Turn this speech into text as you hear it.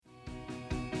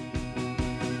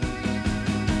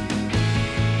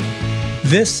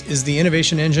This is the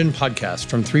Innovation Engine podcast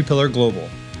from 3 Pillar Global,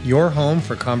 your home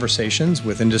for conversations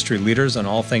with industry leaders on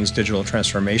all things digital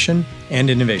transformation and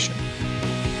innovation.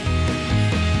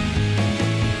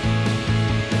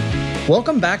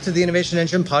 Welcome back to the Innovation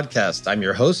Engine podcast. I'm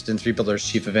your host and 3 Pillars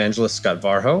Chief Evangelist, Scott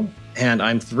Varho, and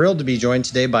I'm thrilled to be joined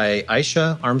today by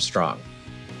Aisha Armstrong.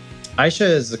 Aisha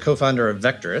is the co-founder of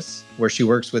Vectorous, where she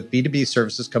works with B2B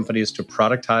services companies to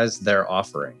productize their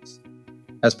offerings.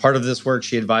 As part of this work,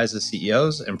 she advises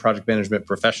CEOs and project management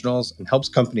professionals and helps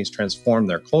companies transform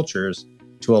their cultures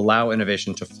to allow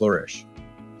innovation to flourish.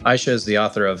 Aisha is the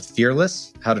author of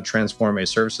Fearless: How to Transform a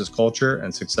Services Culture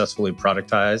and Successfully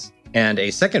Productize, and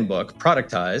a second book,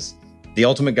 Productize, The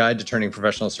Ultimate Guide to Turning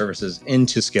Professional Services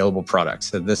into Scalable Products.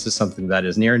 So this is something that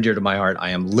is near and dear to my heart. I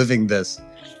am living this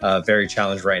very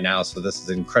challenge right now, so this is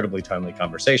an incredibly timely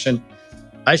conversation.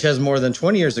 Aisha has more than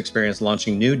 20 years experience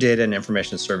launching new data and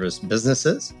information service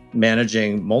businesses,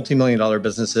 managing multi-million-dollar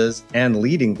businesses, and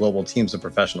leading global teams of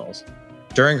professionals.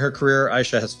 During her career,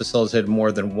 Aisha has facilitated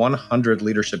more than 100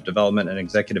 leadership development and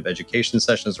executive education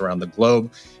sessions around the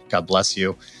globe. God bless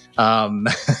you.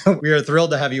 We are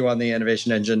thrilled to have you on the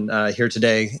Innovation Engine here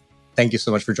today. Thank you so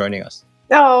much for joining us.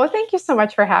 Oh, thank you so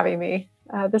much for having me.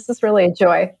 This is really a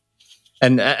joy.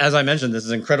 And as I mentioned, this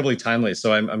is incredibly timely,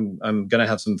 so I'm going to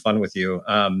have some fun with you,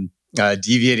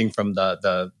 deviating from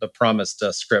the promised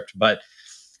script. But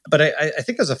I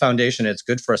think as a foundation, it's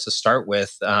good for us to start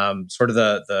with sort of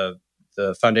the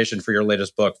foundation for your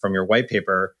latest book from your white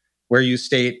paper, where you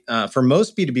state for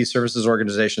most B2B services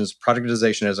organizations,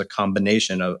 productization is a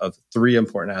combination of three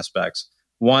important aspects: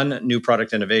 1, new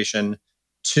product innovation;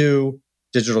 2,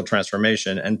 digital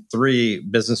transformation; and 3,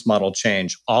 business model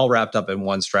change, all wrapped up in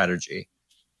one strategy,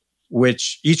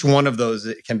 which each one of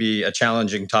those can be a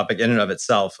challenging topic in and of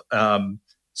itself.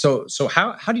 So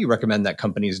how do you recommend that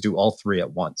companies do all three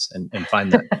at once and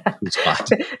find that sweet spot?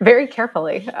 Very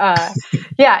carefully.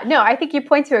 I think you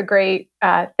point to a great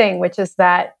thing, which is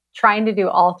that trying to do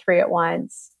all three at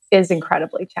once is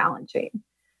incredibly challenging.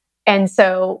 And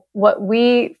so what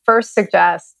we first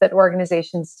suggest that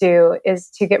organizations do is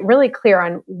to get really clear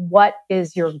on what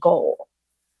is your goal.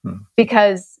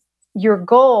 Because your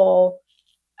goal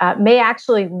may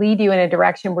actually lead you in a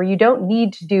direction where you don't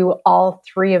need to do all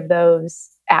three of those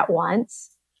at once,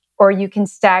 or you can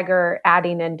stagger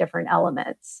adding in different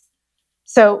elements.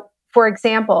 So, for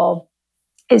example,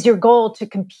 is your goal to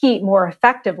compete more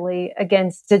effectively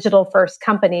against digital-first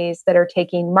companies that are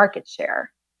taking market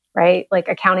share, right? Like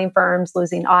accounting firms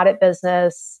losing audit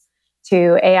business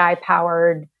to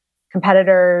AI-powered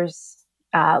competitors,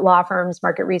 law firms,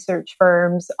 market research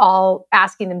firms, all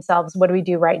asking themselves, what do we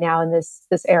do right now in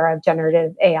this era of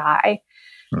generative AI?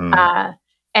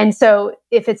 And so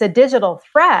if it's a digital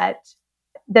threat,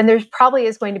 then there's probably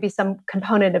is going to be some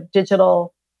component of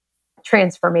digital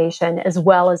transformation as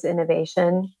well as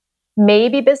innovation,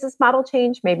 maybe business model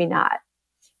change, maybe not.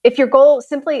 If your goal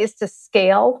simply is to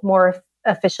scale more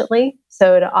efficiently,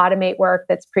 so to automate work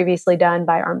that's previously done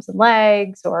by arms and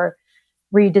legs or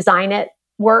redesign it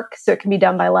work so it can be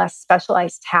done by less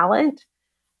specialized talent,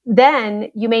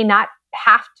 then you may not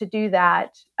have to do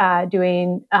that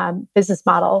doing business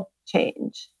model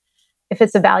change. If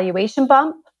it's a valuation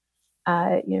bump,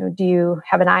 do you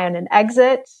have an eye on an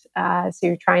exit? So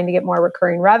you're trying to get more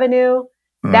recurring revenue.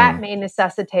 That may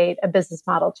necessitate a business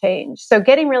model change. So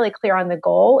getting really clear on the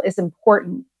goal is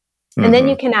important. And then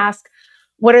you can ask,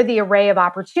 what are the array of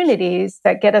opportunities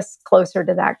that get us closer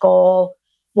to that goal?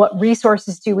 What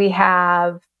resources do we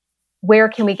have? Where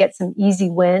can we get some easy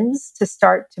wins to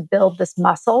start to build this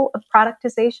muscle of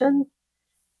productization?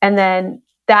 And then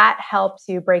that helps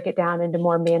you break it down into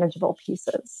more manageable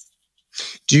pieces.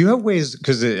 Do you have ways,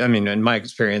 because in my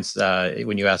experience,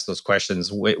 when you ask those questions,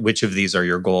 which of these are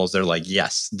your goals? They're like,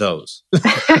 yes, those. You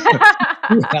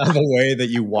have a way that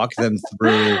you walk them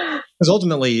through. Because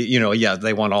ultimately,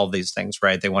 they want all these things,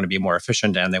 right? They want to be more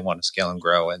efficient and they want to scale and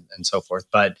grow and so forth.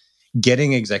 But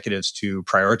getting executives to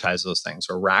prioritize those things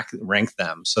or rank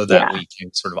them so that we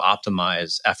can sort of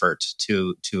optimize effort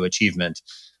to achievement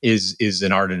is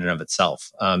an art in and of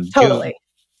itself. Totally.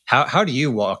 How do you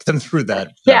walk them through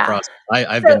that process?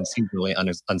 I've been secretly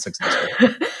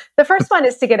unsuccessful. The first one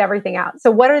is to get everything out. So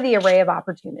what are the array of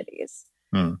opportunities?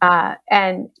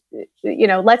 And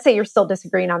let's say you're still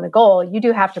disagreeing on the goal. You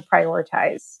do have to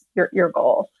prioritize your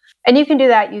goal. And you can do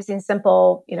that using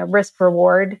simple, risk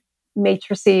reward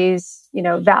matrices,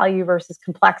 value versus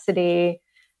complexity,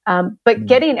 but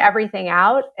getting everything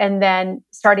out and then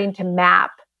starting to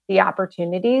map the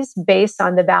opportunities based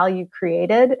on the value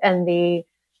created and the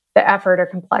effort or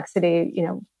complexity,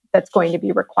 that's going to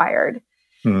be required.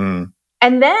 And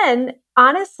then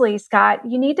honestly, Scott,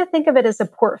 you need to think of it as a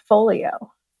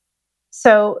portfolio.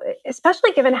 So,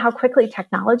 especially given how quickly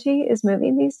technology is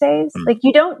moving these days, Mm. like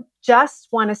you don't just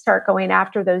want to start going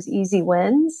after those easy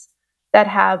wins that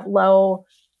have low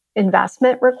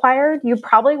investment required. You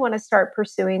probably want to start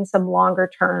pursuing some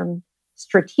longer term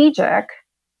strategic,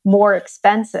 more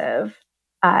expensive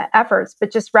efforts,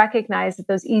 but just recognize that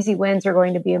those easy wins are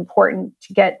going to be important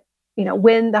to get,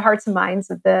 win the hearts and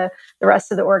minds of the rest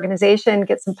of the organization,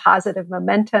 get some positive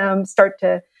momentum, start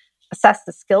to assess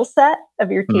the skill set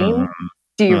of your team. Mm-hmm.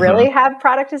 Do you Mm-hmm. really have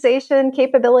productization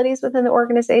capabilities within the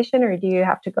organization, or do you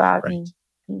have to go out Right.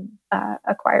 and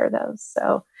acquire those?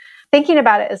 So, thinking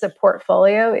about it as a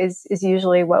portfolio is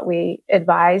usually what we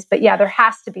advise. But yeah, there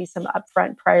has to be some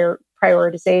upfront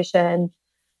prioritization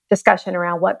discussion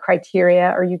around what criteria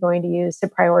are you going to use to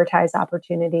prioritize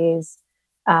opportunities,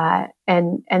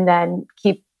 and then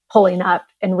keep pulling up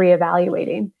and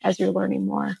reevaluating as you're learning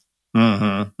more.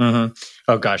 Mm-hmm, mm-hmm.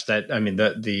 Oh gosh,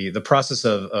 the process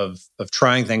of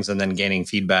trying things and then gaining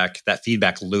feedback, that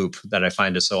feedback loop that I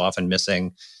find is so often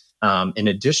missing. In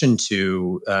addition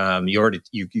to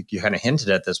you kind of hinted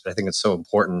at this, but I think it's so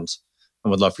important,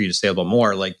 and would love for you to say a little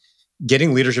more. Like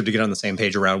getting leadership to get on the same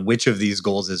page around which of these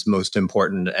goals is most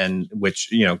important, and which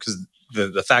because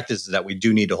the fact is that we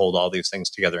do need to hold all these things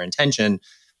together in tension.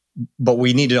 But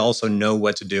we need to also know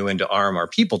what to do and to arm our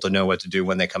people to know what to do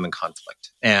when they come in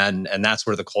conflict, and that's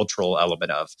where the cultural element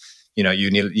of you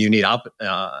need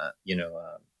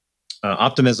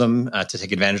optimism to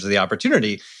take advantage of the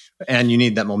opportunity, and you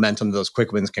need that momentum those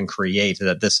quick wins can create,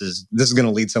 that this is going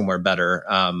to lead somewhere better.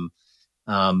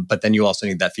 But then you also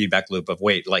need that feedback loop of,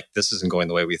 wait, like this isn't going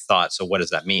the way we thought. So what does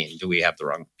that mean? Do we have the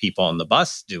wrong people on the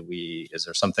bus? Is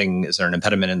there an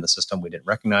impediment in the system we didn't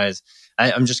recognize?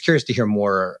 I'm just curious to hear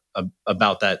more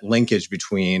about that linkage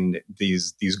between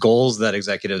these goals that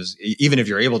executives, even if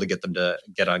you're able to get them to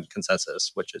get on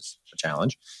consensus, which is a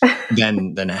challenge,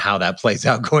 then how that plays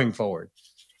out going forward.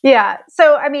 Yeah.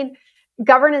 So,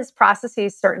 governance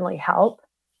processes certainly help.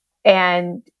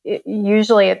 And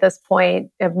usually at this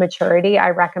point of maturity, I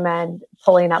recommend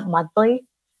pulling up monthly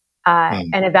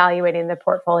and evaluating the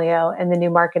portfolio and the new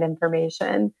market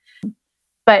information.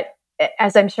 But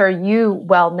as I'm sure you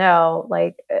well know,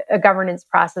 like a governance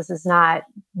process is not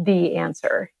the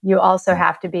answer. You also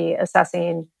have to be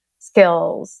assessing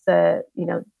skills, the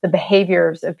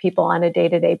behaviors of people on a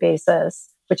day-to-day basis,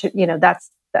 which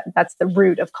that's the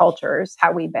root of cultures,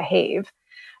 how we behave.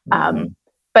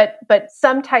 But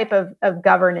some type of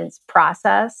governance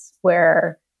process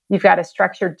where you've got a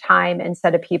structured time and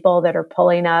set of people that are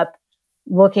pulling up,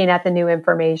 looking at the new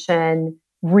information,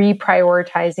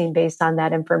 reprioritizing based on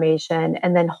that information,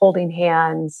 and then holding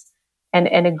hands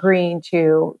and agreeing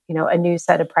to a new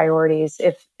set of priorities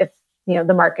if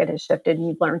the market has shifted and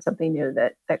you've learned something new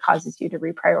that causes you to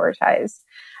reprioritize.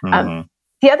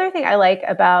 The other thing I like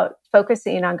about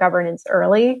focusing on governance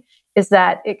early is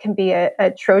that it can be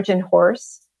a Trojan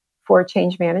horse for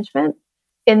change management,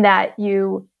 in that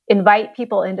you invite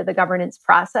people into the governance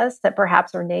process that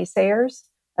perhaps are naysayers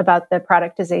about the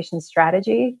productization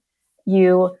strategy.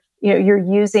 You're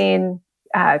using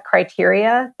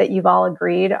criteria that you've all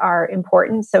agreed are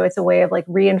important. So it's a way of like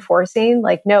reinforcing,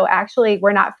 like, no, actually,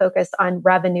 we're not focused on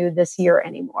revenue this year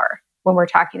anymore when we're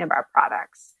talking about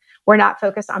products. We're not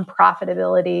focused on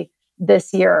profitability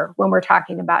this year when we're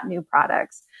talking about new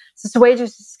products. So it's a way to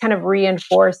just kind of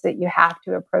reinforce that you have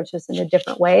to approach this in a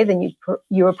different way than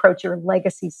you approach your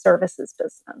legacy services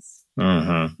business.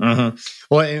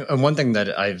 Well, and one thing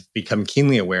that I've become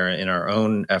keenly aware in our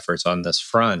own efforts on this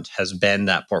front has been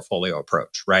that portfolio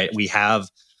approach, right? We have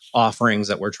offerings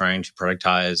that we're trying to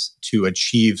productize to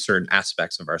achieve certain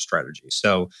aspects of our strategy.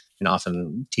 So,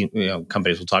 often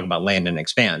companies will talk about land and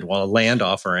expand. Well, a land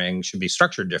offering should be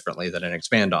structured differently than an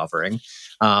expand offering,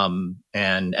 and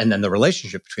then the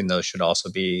relationship between those should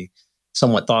also be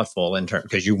somewhat thoughtful in terms,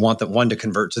 because you want the one to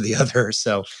convert to the other.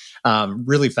 So,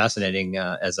 really fascinating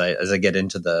as I get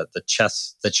into the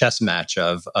chess match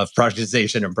of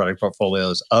productization and product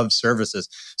portfolios of services.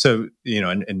 So,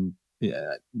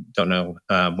 don't know.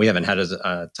 We haven't had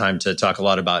time to talk a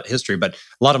lot about history, but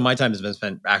a lot of my time has been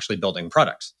spent actually building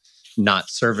products, not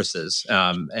services.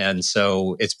 And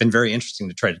so it's been very interesting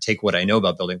to try to take what I know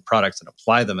about building products and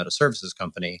apply them at a services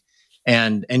company.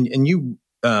 And you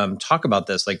talk about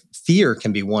this, like fear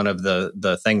can be one of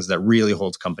the things that really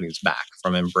holds companies back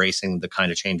from embracing the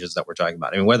kind of changes that we're talking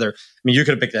about. You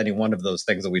could have picked any one of those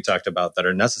things that we talked about that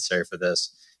are necessary for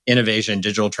this. Innovation,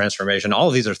 digital transformation, all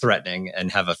of these are threatening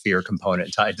and have a fear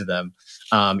component tied to them.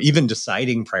 Even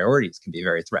deciding priorities can be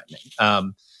very threatening.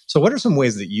 So what are some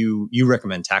ways that you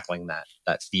recommend tackling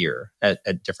that fear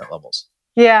at different levels?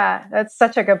 Yeah, that's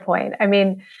such a good point. I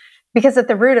mean, because at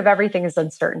the root of everything is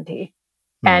uncertainty.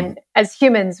 Mm, And as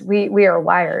humans, we are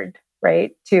wired,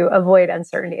 right, to avoid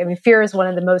uncertainty. I mean, fear is one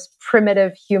of the most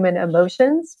primitive human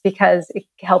emotions because it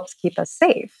helps keep us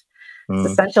safe. It's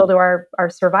mm, essential to our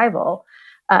survival.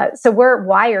 So we're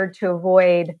wired to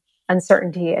avoid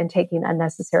uncertainty and taking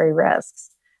unnecessary risks.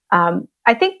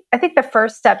 I think the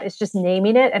first step is just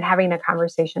naming it and having a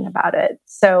conversation about it.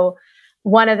 So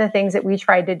one of the things that we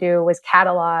tried to do was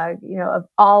catalog, of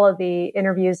all of the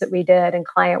interviews that we did and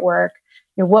client work,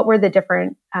 what were the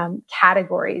different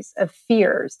categories of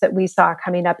fears that we saw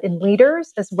coming up in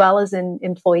leaders as well as in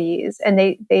employees, and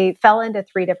they fell into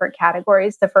three different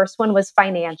categories. The first one was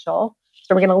financial.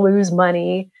 So we're going to lose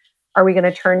money. Are we going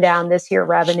to turn down this year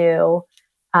revenue?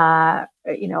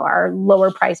 Our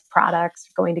lower priced products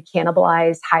are going to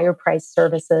cannibalize higher priced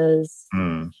services.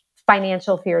 mm,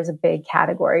 Financial fear is a big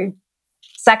category.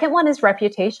 Second one is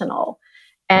reputational.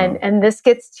 And mm, and this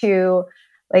gets to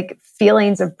like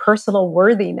feelings of personal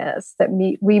worthiness that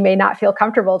we may not feel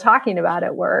comfortable talking about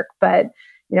at work, but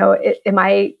am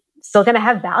I still going to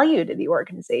have value to the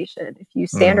organization if you mhm,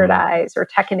 standardize or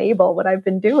tech enable what I've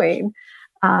been doing?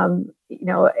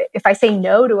 If I say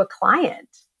no to a client,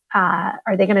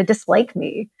 are they going to dislike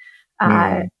me? Uh,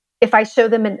 mm, if I show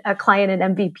them a client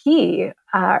an MVP,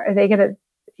 are they going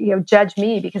to judge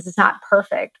me because it's not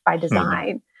perfect by mhm,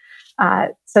 design?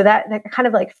 So that kind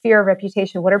of like fear of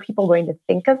reputation. What are people going to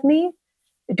think of me?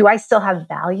 Do I still have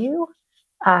value?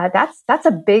 That's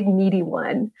a big meaty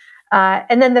one.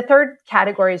 And then the third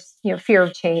category is fear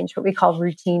of change, what we call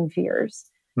routine fears.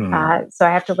 mm. So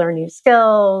I have to learn new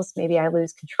skills. Maybe I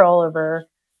lose control over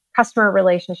customer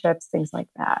relationships, things like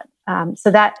that.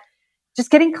 So that just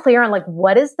getting clear on like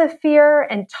what is the fear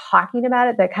and talking about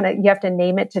it. That kind of you have to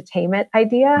name it to tame it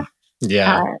idea.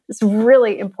 Yeah. It's a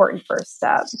really important first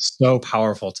step. So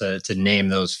powerful to name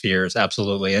those fears,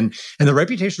 absolutely. And the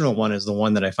reputational one is the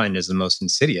one that I find is the most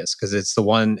insidious because it's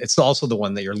also the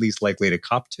one that you're least likely to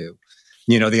cop to.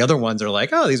 The other ones are like,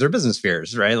 oh, these are business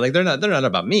fears, right? Like they're not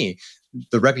about me.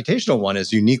 The reputational one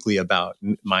is uniquely about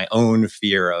my own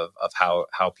fear of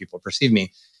how people perceive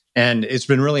me. And it's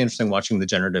been really interesting watching the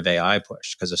generative AI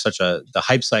push because the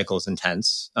hype cycle is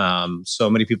intense. So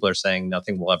many people are saying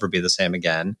nothing will ever be the same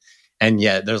again. And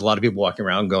yet there's a lot of people walking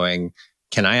around going,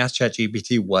 can I ask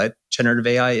ChatGPT what generative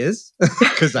AI is?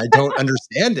 Because I don't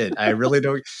understand it. I really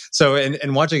don't. So,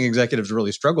 and watching executives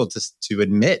really struggle to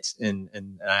admit, and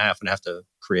I often have to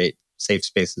create safe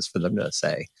spaces for them to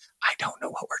say, I don't know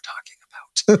what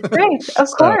we're talking about. Right. Of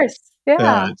So, course. yeah,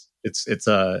 Yeah.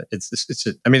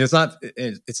 I mean,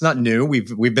 it's not new.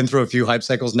 We've been through a few hype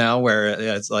cycles now where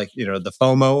it's like, the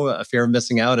FOMO, a fear of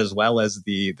missing out, as well as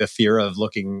the fear of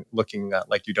looking like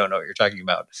you don't know what you're talking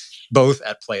about, both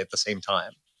at play at the same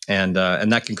time. And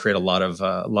that can create a lot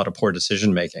of poor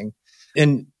decision making.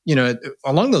 And,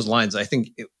 along those lines, I think,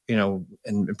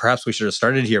 and perhaps we should have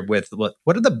started here with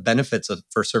what are the benefits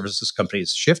for services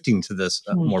companies shifting to this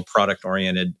Mm. more product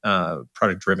oriented,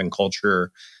 product driven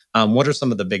culture? What are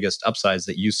some of the biggest upsides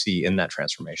that you see in that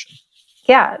transformation?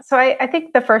 Yeah. So I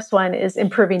think the first one is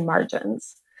improving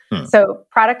margins. Hmm. So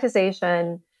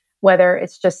productization, whether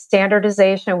it's just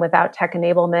standardization without tech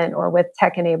enablement or with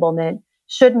tech enablement,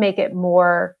 should make it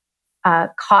more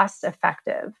cost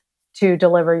effective to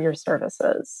deliver your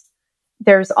services.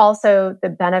 There's also the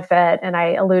benefit, and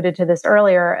I alluded to this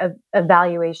earlier, of a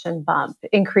valuation bump,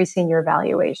 increasing your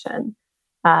valuation.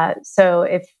 So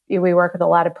if we work with a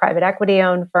lot of private equity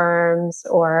owned firms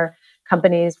or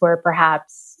companies where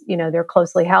perhaps they're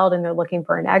closely held and they're looking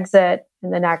for an exit in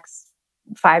the next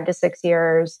 5 to 6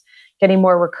 years, getting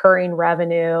more recurring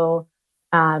revenue,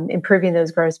 improving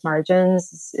those gross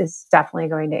margins is definitely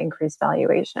going to increase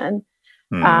valuation.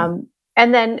 Hmm.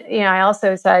 And then I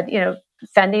also said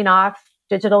fending off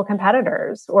digital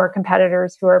competitors or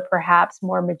competitors who are perhaps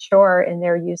more mature in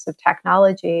their use of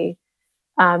technology,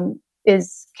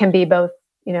 is can be both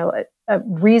a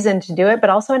reason to do it, but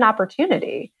also an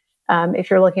opportunity. If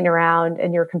you're looking around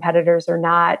and your competitors are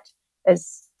not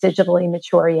as digitally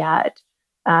mature yet,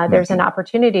 there's an Hmm.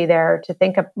 opportunity there to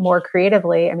think of more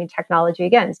creatively. I mean, technology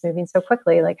again is moving so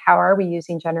quickly. Like, how are we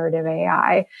using generative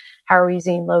AI? How are we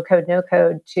using low code, no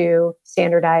code to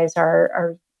standardize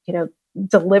our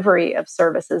delivery of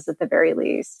services at the very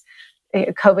least?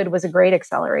 COVID was a great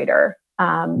accelerator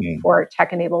Hmm. for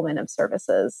tech enablement of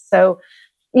services. So,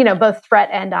 both threat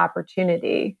and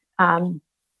opportunity.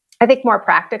 I think more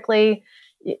practically,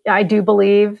 I do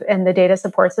believe, and the data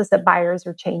supports this, that buyers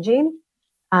are changing.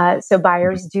 So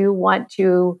buyers do want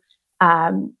to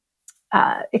um,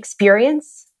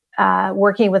 experience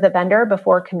working with a vendor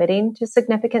before committing to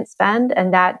significant spend,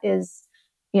 and that is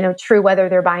true whether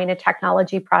they're buying a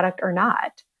technology product or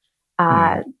not.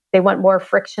 They want more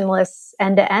frictionless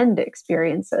end-to-end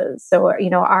experiences. So,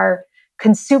 our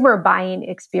consumer buying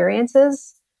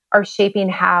experiences are shaping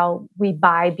how we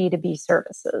buy B2B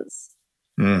services.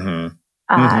 Mm-hmm.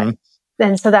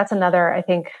 And so that's another, I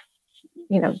think,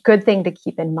 good thing to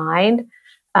keep in mind.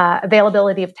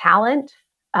 Availability of talent.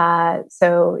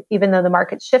 So even though the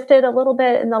market shifted a little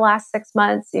bit in the last 6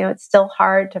 months, it's still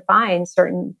hard to find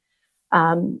certain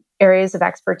areas of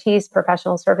expertise,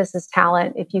 professional services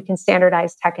talent. If you can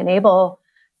standardize tech enable,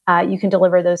 you can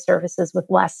deliver those services with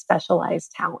less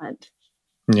specialized talent.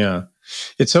 Yeah.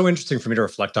 It's so interesting for me to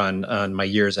reflect on my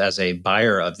years as a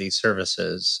buyer of these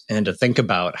services and to think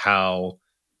about how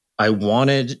I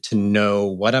wanted to know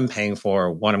what I'm paying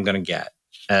for, what I'm going to get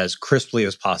as crisply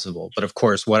as possible. But of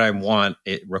course, what I want,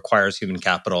 it requires human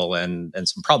capital and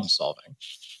some problem solving.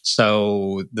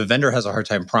 So the vendor has a hard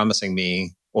time promising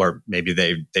me, or maybe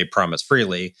they promise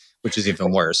freely, which is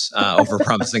even worse. Over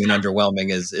promising and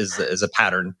underwhelming is a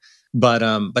pattern. But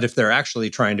if they're actually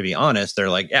trying to be honest, they're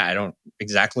like, yeah, I don't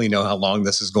exactly know how long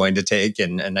this is going to take,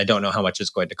 and I don't know how much it's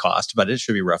going to cost, but it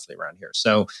should be roughly around here.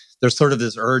 So there's sort of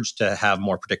this urge to have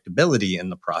more predictability in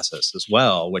the process as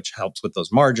well, which helps with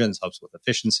those margins, helps with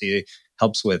efficiency,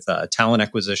 helps with talent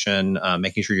acquisition,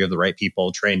 making sure you have the right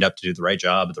people trained up to do the right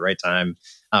job at the right time,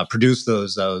 produce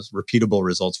those repeatable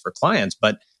results for clients.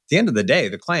 But at the end of the day,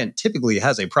 the client typically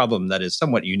has a problem that is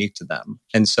somewhat unique to them.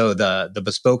 And so the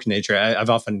bespoke nature, I've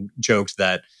often joked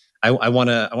that I want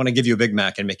to give you a Big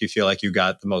Mac and make you feel like you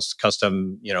got the most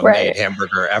custom, made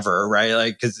hamburger ever, right?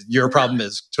 Like, because your problem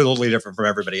is totally different from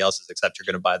everybody else's, except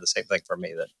you're going to buy the same thing from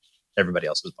me that everybody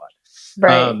else has bought.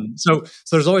 Right. So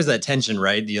there's always that tension,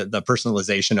 right? The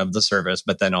personalization of the service,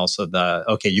 but then also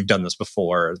okay, you've done this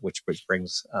before, which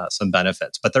brings some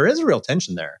benefits. But there is a real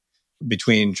tension there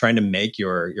between trying to make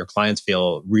your clients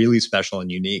feel really special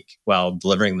and unique while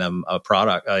delivering them a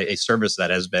product, a service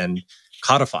that has been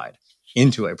codified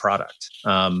into a product.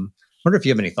 I wonder if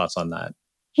you have any thoughts on that.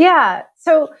 Yeah.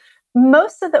 So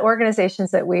most of the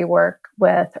organizations that we work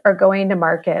with are going to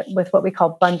market with what we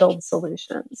call bundled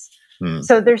solutions.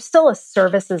 So there's still a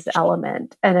services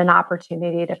element and an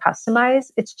opportunity to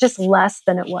customize. It's just less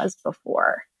than it was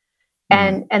before.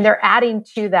 And they're adding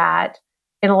to that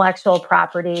intellectual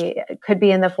property. It could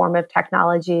be in the form of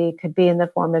technology, could be in the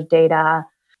form of data,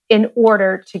 in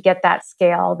order to get that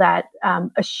scale, that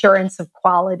assurance of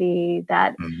quality,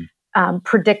 that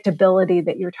predictability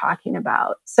that you're talking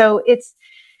about. So it's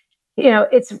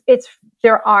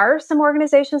there are some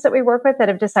organizations that we work with that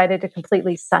have decided to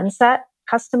completely sunset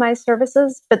customized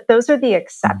services, but those are the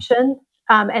exception.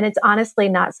 And it's honestly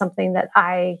not something that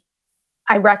I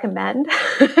recommend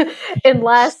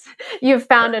unless you've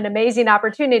found an amazing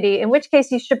opportunity, in which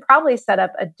case you should probably set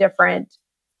up a different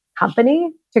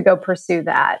company to go pursue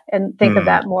that and think of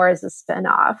that more as a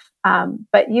spinoff.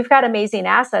 But you've got amazing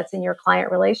assets in your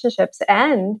client relationships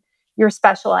and your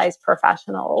specialized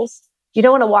professionals. You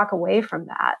don't want to walk away from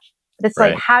that. But it's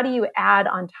like, how do you add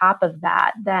on top of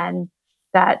that then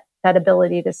that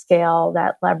ability to scale,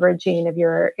 that leveraging of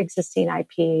your existing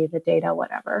IP, the data,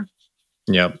 whatever?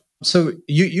 Yep. So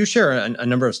you share a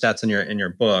number of stats in your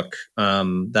book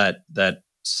that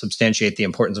substantiate the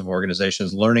importance of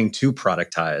organizations learning to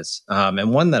productize.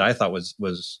 And one that I thought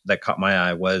was that caught my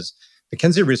eye was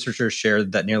McKinsey researchers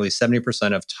shared that nearly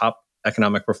 70% of top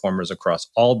economic performers across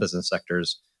all business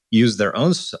sectors use their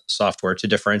own software to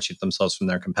differentiate themselves from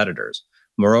their competitors.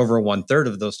 Moreover, 1/3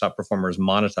 of those top performers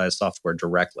monetize software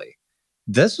directly.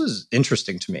 This was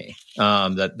interesting to me,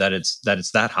 that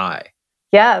it's that high.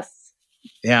 Yes.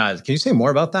 Yeah. Can you say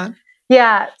more about that?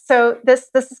 Yeah. So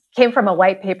this came from a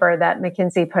white paper that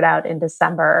McKinsey put out in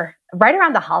December, right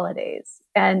around the holidays.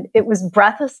 And it was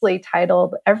breathlessly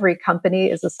titled, "Every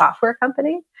Company is a Software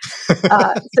Company." So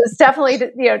it's definitely,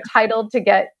 titled to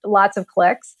get lots of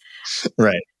clicks.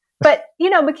 Right. But,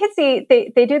 McKinsey,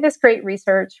 they do this great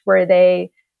research where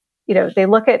they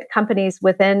look at companies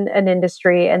within an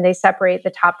industry and they separate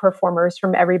the top performers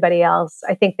from everybody else.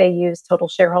 I think they use total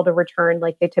shareholder return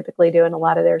like they typically do in a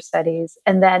lot of their studies,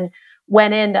 and then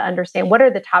went in to understand what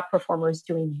are the top performers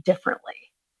doing differently.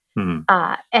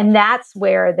 And that's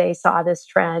where they saw this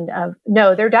trend of,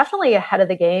 no, they're definitely ahead of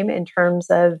the game in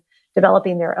terms of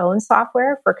developing their own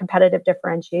software for competitive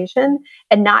differentiation,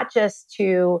 and not just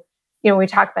to, when we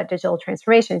talk about digital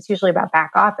transformation, it's usually about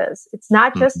back office. It's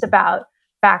not just about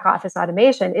back office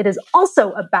automation. It is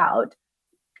also about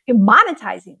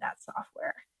monetizing that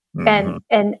software.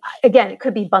 And again, it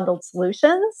could be bundled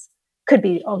solutions, could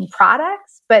be own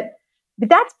products, but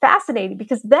that's fascinating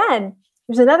because then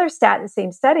there's another stat in the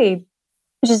same study,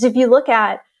 which is if you look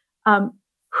at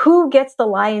who gets the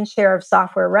lion's share of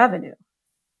software revenue,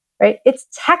 right? It's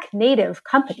tech native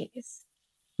companies.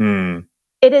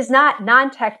 It is not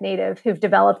non-tech native who've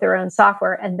developed their own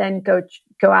software and then go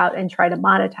out and try to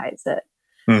monetize it.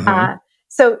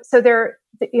 So they're,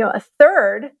 a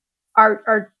third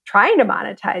are trying to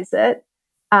monetize it,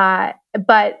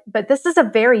 but this is a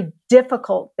very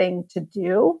difficult thing to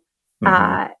do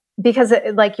because,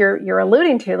 like you're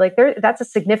alluding to, like that's a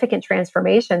significant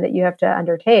transformation that you have to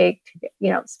undertake.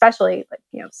 Especially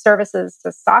services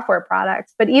to software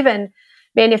products, but even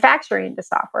manufacturing to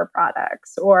software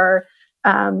products, or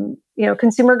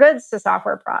consumer goods to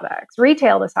software products,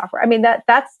 retail to software. I mean,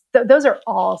 those are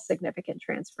all significant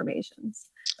transformations.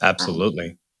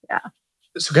 Absolutely. Yeah.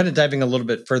 So kind of diving a little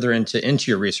bit further into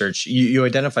your research, you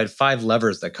identified 5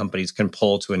 levers that companies can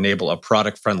pull to enable a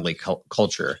product-friendly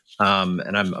culture.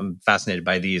 And I'm fascinated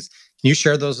by these. Can you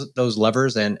share those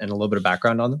levers and a little bit of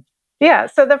background on them? Yeah.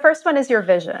 So the first one is your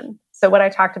vision. So what I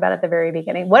talked about at the very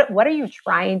beginning, what are you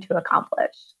trying to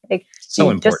accomplish? Like, so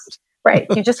important. Right.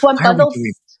 Do you just want bundled?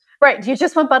 Right. Do you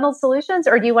just want bundled solutions,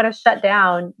 or do you want to shut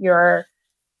down your,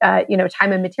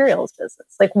 time and materials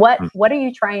business? Like, what are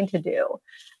you trying to do,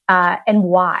 and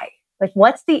why? Like,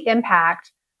 what's the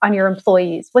impact on your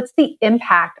employees? What's the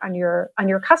impact on your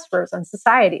customers, on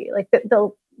society? Like, the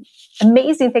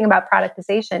amazing thing about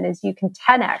productization is you can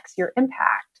 10x your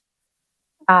impact.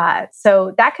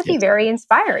 So that could be very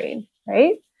inspiring,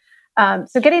 right?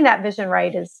 So getting that vision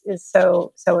right is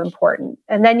so important.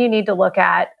 And then you need to look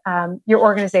at your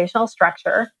organizational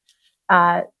structure.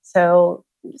 So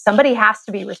somebody has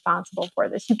to be responsible for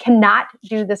this. You cannot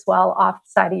do this well off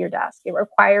the side of your desk. It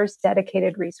requires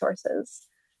dedicated resources.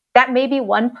 That may be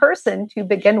one person to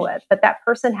begin with, but that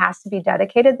person has to be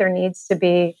dedicated. There needs to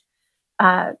be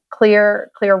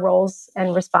clear roles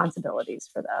and responsibilities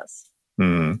for this.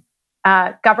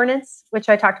 Governance, which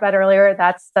I talked about earlier,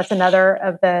 that's another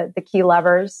of the key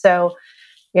levers. So,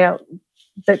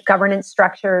 the governance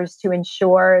structures to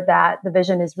ensure that the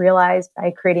vision is realized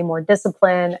by creating more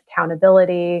discipline,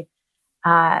 accountability,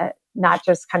 not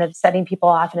just kind of setting people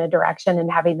off in a direction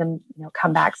and having them,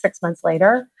 come back 6 months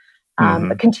later,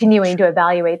 but continuing to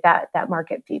evaluate that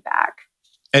market feedback.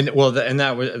 And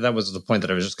that was the point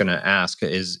that I was just going to ask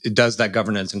is, does that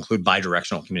governance include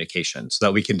bidirectional communication so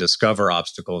that we can discover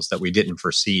obstacles that we didn't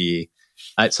foresee?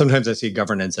 Sometimes I see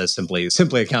governance as simply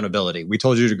accountability. We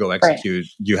told you to go execute,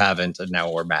 you haven't, and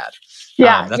now we're mad.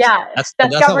 That's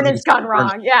governance gone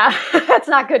wrong. Yeah, that's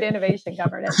not good innovation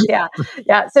governance. Yeah.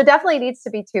 So definitely needs to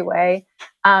be two-way.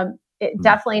 It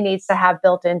definitely needs to have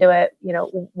built into it,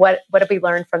 what have we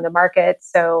learned from the market?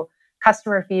 So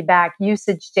customer feedback,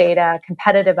 usage data,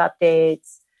 competitive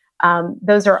updates.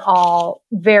 Those are all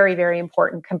very, very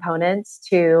important components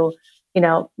to,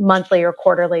 monthly or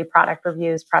quarterly product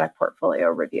reviews. Product portfolio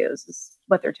reviews is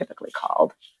what they're typically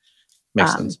called.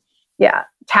 Makes sense. Yeah.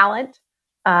 Talent.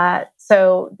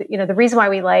 So, the reason why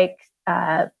we like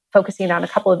focusing on a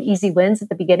couple of easy wins at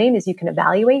the beginning is you can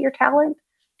evaluate your talent.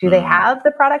 Do they have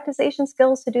the productization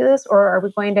skills to do this, or are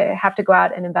we going to have to go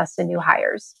out and invest in new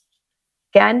hires?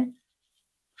 Again,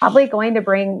 probably going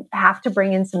to have to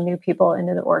bring in some new people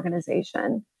into the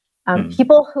organization.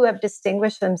 People who have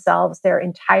distinguished themselves their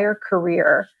entire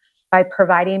career by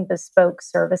providing bespoke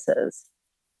services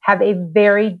have a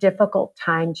very difficult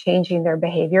time changing their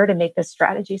behavior to make this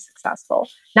strategy successful.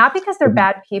 Not because they're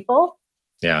bad people,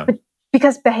 but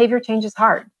because behavior change is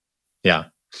hard. Yeah.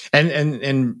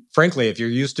 And frankly, if you're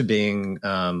used to being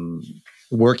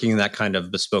working in that kind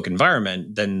of bespoke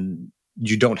environment, then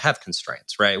you don't have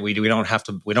constraints, right? We don't have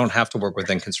to work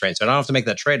within constraints. I don't have to make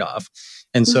that trade-off.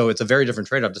 And so it's a very different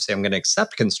trade-off to say I'm going to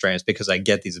accept constraints because I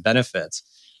get these benefits.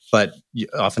 But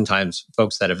oftentimes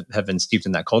folks that have been steeped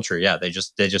in that culture, they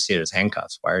just see it as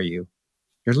handcuffs. Why are you're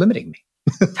limiting me?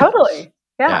 Totally.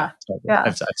 Yeah.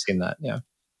 I've seen that.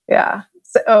 Yeah.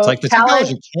 So it's like the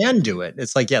technology can do it.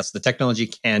 It's like, yes, the technology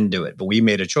can do it, but we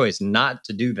made a choice not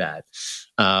to do that.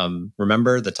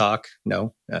 Remember the talk?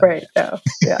 No. Right. No.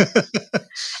 Yeah.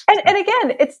 and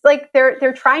again, it's like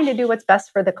they're trying to do what's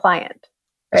best for the client,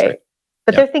 right?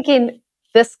 But they're thinking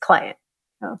this client.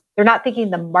 They're not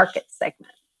thinking the market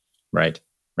segment. Right.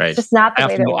 It's just not the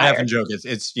way they're wired. I often joke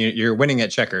it's you're winning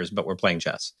at checkers, but we're playing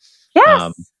chess.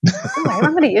 Yes.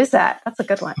 I'm going to use that. That's a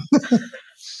good one.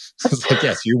 It's like,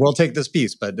 yes, you will take this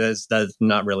piece, but that's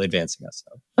not really advancing us.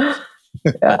 So.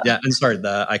 But and sorry,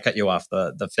 I cut you off.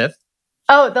 The fifth.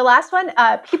 Oh, the last one,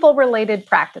 people-related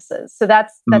practices. So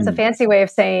that's a fancy way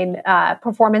of saying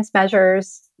performance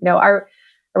measures. Are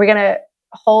we going to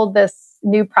hold this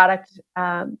new product?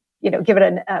 Give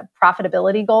it a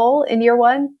profitability goal in year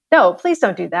one? No, please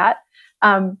don't do that.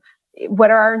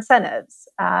 what are our incentives?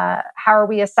 How are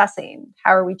we assessing?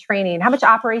 How are we training? How much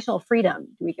operational freedom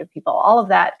do we give people? All of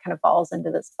that kind of falls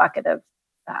into this bucket of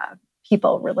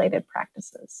people-related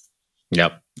practices.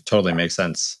 Yep, totally makes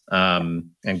sense.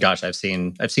 And gosh, I've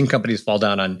seen companies fall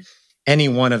down on any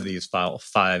one of these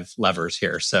five levers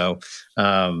here. So,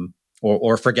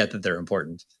 or forget that they're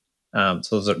important.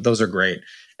 So those are great.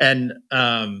 And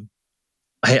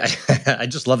I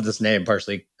just love this name,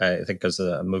 partially I think because of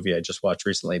a movie I just watched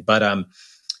recently. But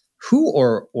who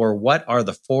or what are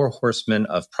the four horsemen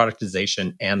of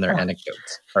productization and their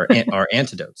anecdotes or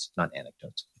antidotes, not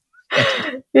anecdotes?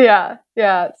 Yeah.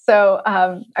 So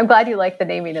I'm glad you like the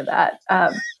naming of that.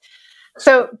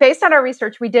 So based on our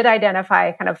research, we did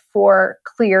identify kind of four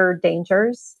clear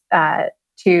dangers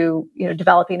to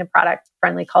developing a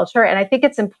product-friendly culture, and I think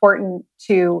it's important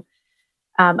to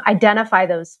identify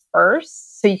those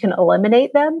first so you can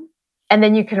eliminate them, and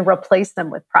then you can replace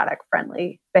them with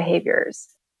product-friendly behaviors.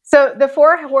 So the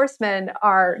four horsemen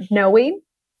are knowing,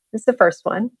 is the first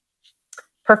one.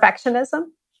 Perfectionism,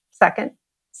 second.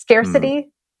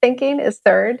 Scarcity thinking is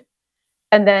third.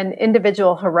 And then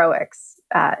individual heroics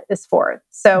is fourth.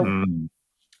 So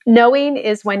knowing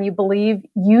is when you believe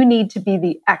you need to be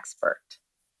the expert.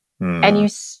 And you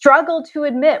struggle to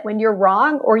admit when you're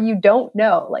wrong or you don't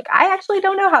know. Like, I actually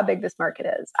don't know how big this market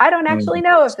is. I don't actually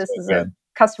know if this is a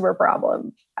customer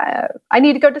problem. I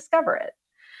need to go discover it.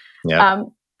 Yeah.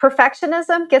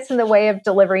 Perfectionism gets in the way of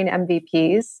delivering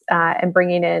MVPs and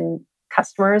bringing in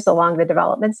customers along the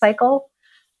development cycle.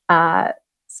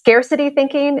 Scarcity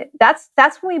thinking, that's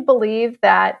when we believe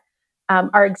that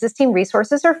our existing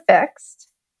resources are fixed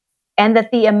and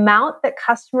that the amount that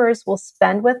customers will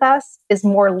spend with us is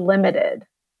more limited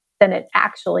than it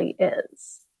actually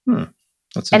is.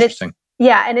 That's interesting.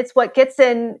 And it's what gets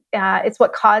in, it's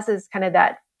what causes kind of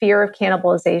that fear of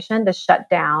cannibalization to shut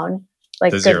down.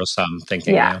 Like the zero-sum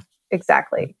thinking. Yeah,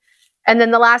 exactly. And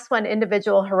then the last one,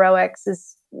 individual heroics,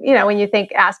 is, when you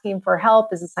think asking for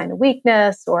help is a sign of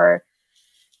weakness, or,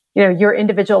 your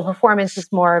individual performance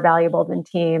is more valuable than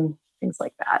team, things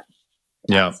like that.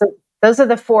 Yeah. So those are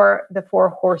the four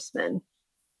horsemen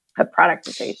of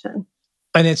productization.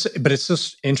 And it's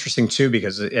just interesting too,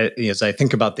 because as I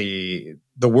think about the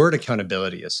word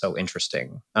accountability is so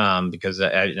interesting, because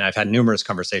I've had numerous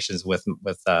conversations with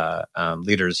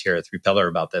leaders here at 3Pillar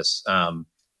about this.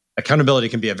 Accountability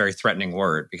can be a very threatening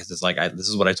word because it's like, this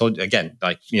is what I told you. Again,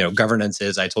 like, governance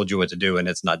is, I told you what to do and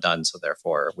it's not done, so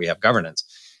therefore we have governance.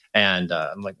 And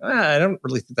I'm like, I don't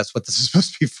really think that's what this is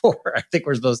supposed to be for. I think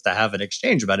we're supposed to have an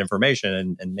exchange about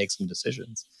information and make some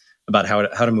decisions about how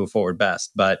to move forward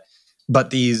best. But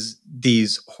these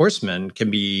horsemen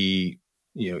can be,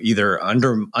 either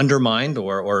undermined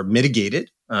or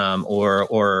mitigated,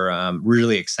 or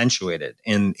really accentuated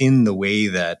in the way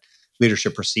that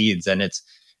leadership proceeds. And it's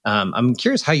I'm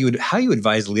curious how you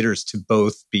advise leaders to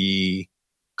both be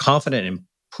confident and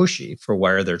pushy for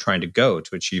where they're trying to go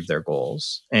to achieve their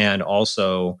goals, and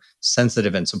also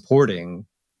sensitive and supporting,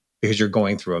 because you're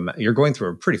going through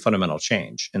a pretty fundamental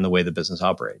change in the way the business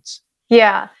operates.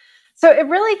 Yeah. So it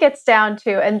really gets down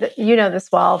to, and you know this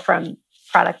well from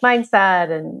product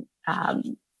mindset and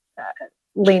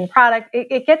lean product,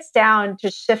 it gets down to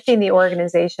shifting the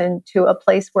organization to a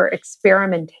place where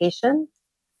experimentation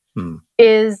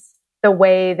is the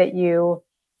way that you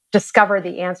discover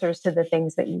the answers to the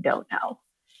things that you don't know.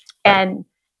 Right.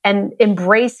 And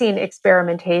embracing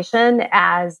experimentation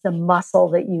as the muscle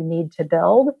that you need to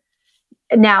build.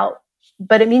 Now,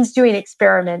 but it means doing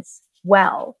experiments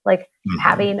well, like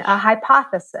having a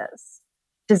hypothesis,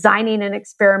 designing an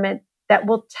experiment that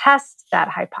will test that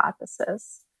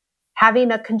hypothesis,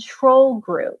 having a control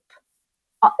group,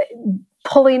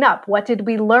 pulling up what did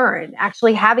we learn,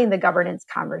 actually having the governance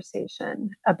conversation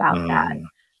about that.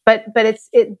 But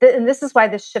and this is why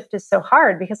this shift is so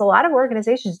hard, because a lot of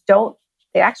organizations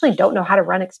actually don't know how to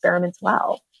run experiments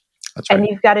well. That's right. And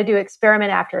you've got to do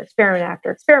experiment after experiment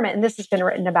after experiment. And this has been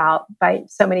written about by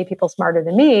so many people smarter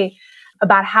than me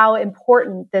about how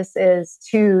important this is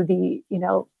to the,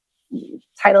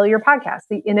 title of your podcast,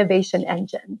 the innovation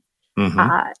engine.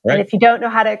 Right. And if you don't know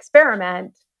how to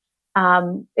experiment,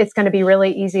 it's going to be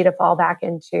really easy to fall back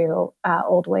into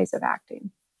old ways of acting.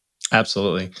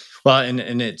 Absolutely. Well,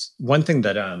 and it's one thing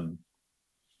that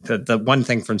the one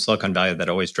thing from Silicon Valley that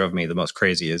always drove me the most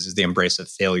crazy is the embrace of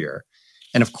failure.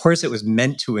 And of course, it was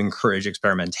meant to encourage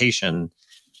experimentation,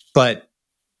 but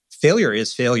failure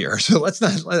is failure. So let's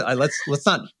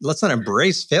not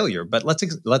embrace failure, but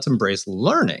let's embrace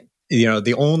learning.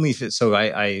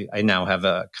 I now have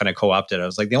a kind of co-opted. I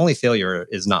was like, the only failure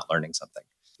is not learning something.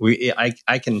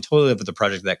 I can totally live with a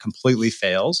project that completely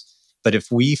fails But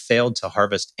if we failed to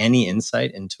harvest any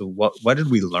insight into what did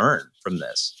we learn from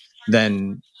this,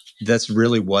 then this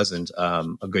really wasn't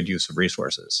a good use of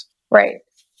resources. Right.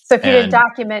 So if you didn't And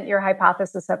document your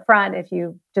hypothesis up front, if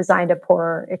you designed a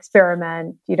poor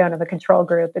experiment, you don't have a control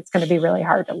group, it's going to be really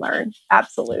hard to learn.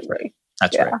 Absolutely.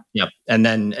 that's right. Yep. And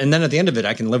then at the end of it,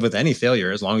 I can live with any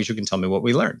failure as long as you can tell me what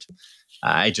we learned.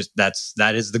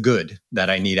 That is the good that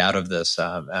I need out of this.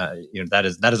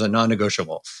 That is a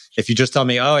non-negotiable. If you just tell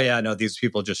me, oh yeah, no, these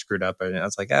people just screwed up, and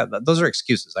it's like, yeah, those are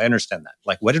excuses. I understand that.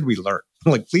 Like, what did we learn?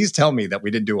 Like, please tell me that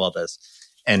we didn't do all this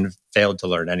and failed to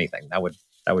learn anything. That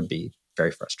would be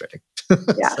very frustrating.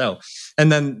 Yeah. So,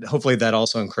 and then hopefully that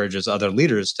also encourages other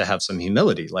leaders to have some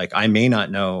humility. Like, I may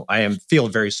not know. Feel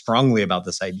very strongly about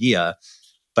this idea,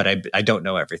 but I don't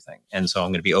know everything. And so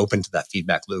I'm going to be open to that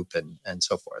feedback loop and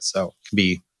so forth. So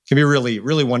it can be really,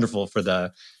 really wonderful for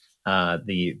the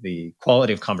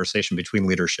quality of conversation between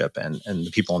leadership and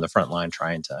the people on the front line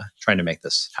trying to make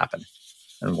this happen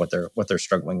and what they're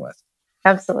struggling with.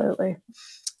 Absolutely.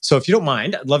 So if you don't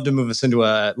mind, I'd love to move us into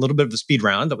a little bit of a speed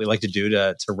round that we like to do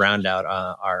to round out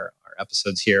our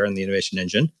episodes here in the Innovation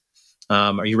Engine.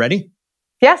 Are you ready?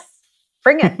 Yes.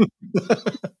 Bring it.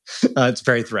 It's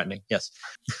very threatening. Yes.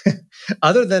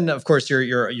 Other than, of course,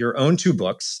 your own 2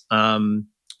 books,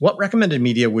 what recommended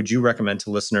media would you recommend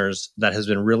to listeners that has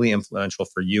been really influential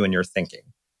for you and your thinking?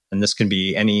 And this can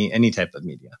be any type of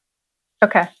media.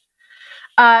 Okay.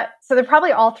 So they're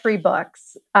probably all 3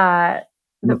 books.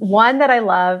 The one that I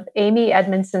love, Amy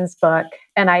Edmondson's book,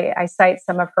 and I cite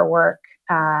some of her work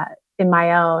in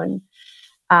my own,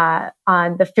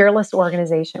 on the fearless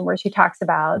organization, where she talks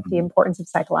about the importance of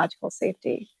psychological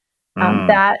safety.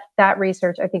 That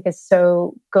research, I think, is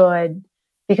so good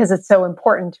because it's so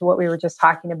important to what we were just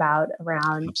talking about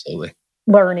around Absolutely.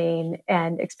 learning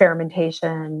and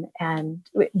experimentation. And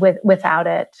without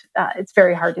it, it's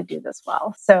very hard to do this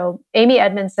well. So Amy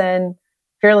Edmondson,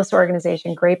 Fearless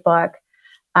Organization, great book.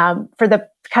 For the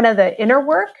kind of the inner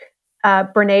work,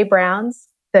 Brene Brown's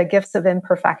The Gifts of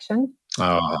Imperfection.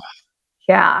 Oh,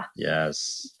 yeah.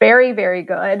 Yes. Very, very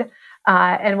good.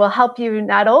 And will help you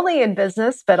not only in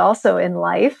business, but also in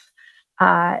life.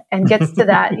 And gets to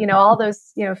that, all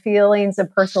those, feelings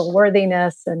of personal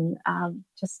worthiness, and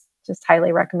just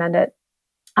highly recommend it.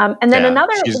 And then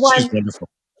another one. She's wonderful.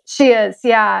 She is.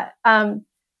 Yeah.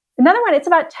 Another one, it's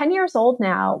about 10 years old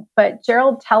now, but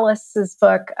Gerald Tellis's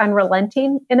book,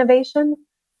 Unrelenting Innovation,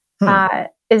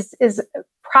 is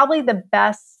probably the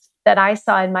best that I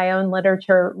saw in my own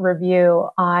literature review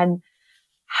on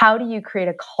how do you create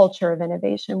a culture of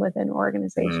innovation within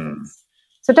organizations.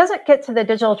 So it doesn't get to the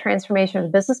digital transformation or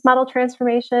the business model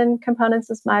transformation components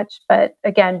as much, but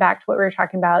again, back to what we were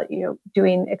talking about,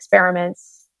 doing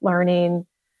experiments, learning,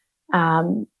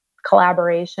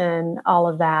 collaboration, all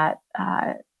of that.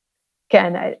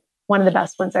 Again, one of the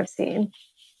best ones I've seen.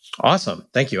 Awesome.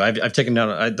 Thank you. I've taken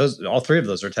down those. All 3 of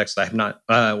those are texts I have not.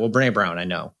 Brene Brown, I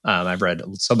know. I've read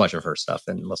so much of her stuff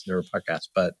and listened to her podcast,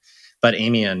 but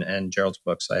Amy and Gerald's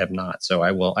books I have not. So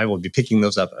I will be picking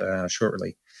those up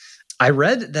shortly. I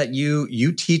read that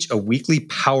you teach a weekly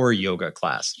power yoga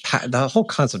class. The whole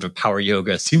concept of power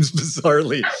yoga seems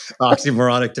bizarrely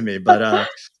oxymoronic to me,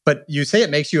 but you say it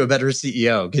makes you a better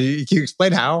CEO. Can you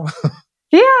explain how?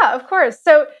 Yeah, of course.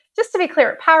 So just to be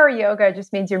clear, power yoga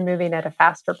just means you're moving at a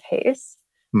faster pace.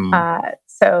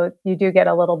 So you do get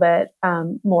a little bit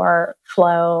more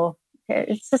flow.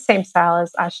 It's the same style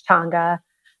as Ashtanga.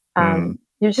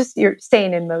 You're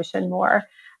staying in motion more.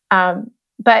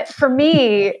 But for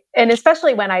me, and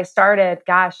especially when I started,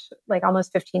 like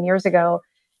almost 15 years ago,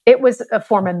 it was a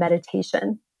form of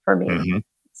meditation for me.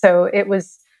 So it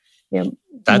was,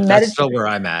 that's still where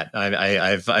I'm at.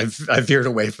 I've veered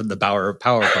away from the power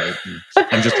part.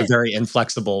 I'm just a very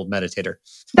inflexible meditator.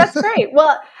 That's great.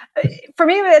 Well, for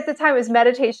me at the time, it was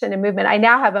meditation and movement. I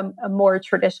now have a more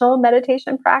traditional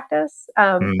meditation practice,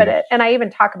 and I even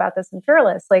talk about this in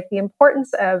Fearless, like the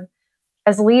importance of,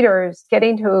 as leaders,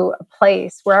 getting to a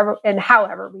place wherever and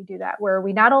however we do that, where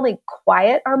we not only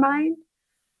quiet our mind,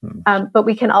 but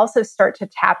we can also start to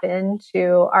tap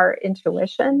into our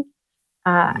intuition.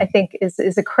 I think is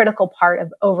a critical part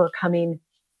of overcoming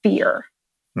fear.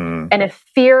 And if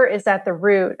fear is at the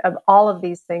root of all of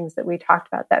these things that we talked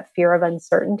about, that fear of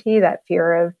uncertainty, that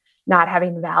fear of not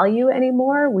having value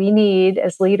anymore, we need,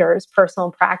 as leaders, personal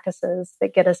practices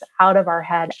that get us out of our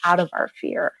head, out of our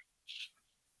fear.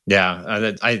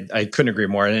 Yeah, I couldn't agree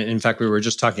more. And in fact, we were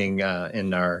just talking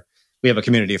we have a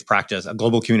community of practice, a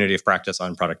global community of practice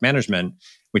on product management.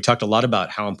 We talked a lot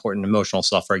about how important emotional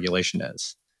self-regulation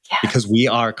is. because we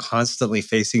are constantly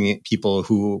facing people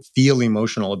who feel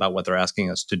emotional about what they're asking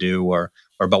us to do or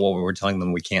about what we're telling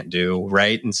them we can't do,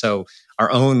 right? And so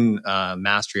our own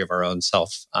mastery of our own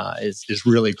self is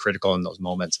really critical in those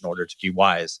moments in order to be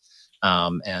wise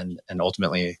and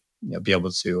ultimately be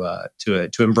able to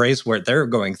embrace what they're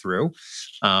going through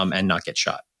and not get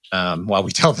shot. While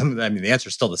we tell them, I mean, the answer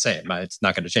is still the same. It's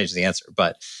not going to change the answer,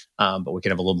 but we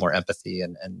can have a little more empathy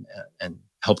and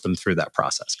help them through that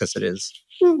process because it is.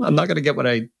 I'm not going to get what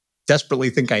I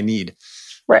desperately think I need.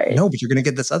 Right. No, but you're going to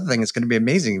get this other thing. It's going to be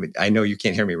amazing. But I know you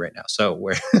can't hear me right now. So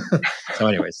so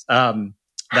anyways,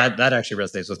 that actually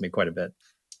resonates with me quite a bit.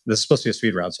 This is supposed to be a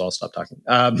speed round, so I'll stop talking.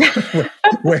 I'm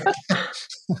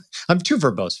too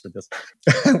verbose for this.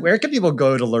 Where can people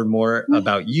go to learn more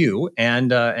about you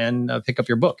and pick up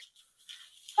your book?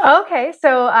 Okay,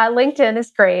 so LinkedIn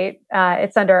is great.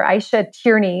 It's under Aisha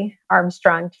Tierney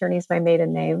Armstrong. Tierney's my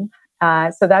maiden name.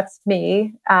 So that's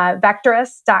me.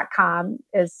 Vectorist.com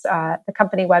is the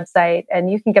company website,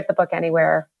 and you can get the book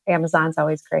anywhere. Amazon's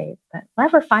always great, but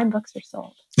wherever fine books are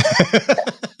sold.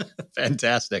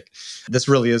 Fantastic. This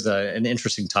really is an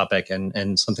interesting topic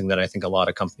and something that I think a lot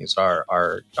of companies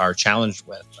are challenged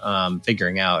with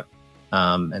figuring out.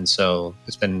 And so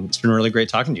it's been really great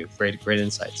talking to you. Great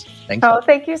insights. Thank you. Oh,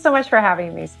 thank you so much for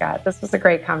having me, Scott. This was a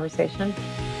great conversation.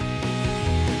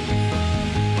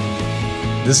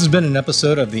 This has been an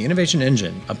episode of The Innovation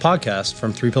Engine, a podcast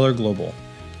from 3Pillar Global.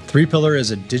 3Pillar is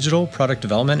a digital product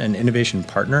development and innovation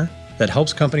partner that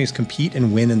helps companies compete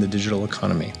and win in the digital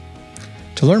economy.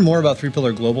 To learn more about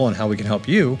 3Pillar Global and how we can help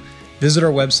you, visit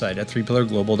our website at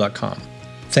 3pillarglobal.com.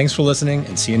 Thanks for listening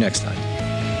and see you next time.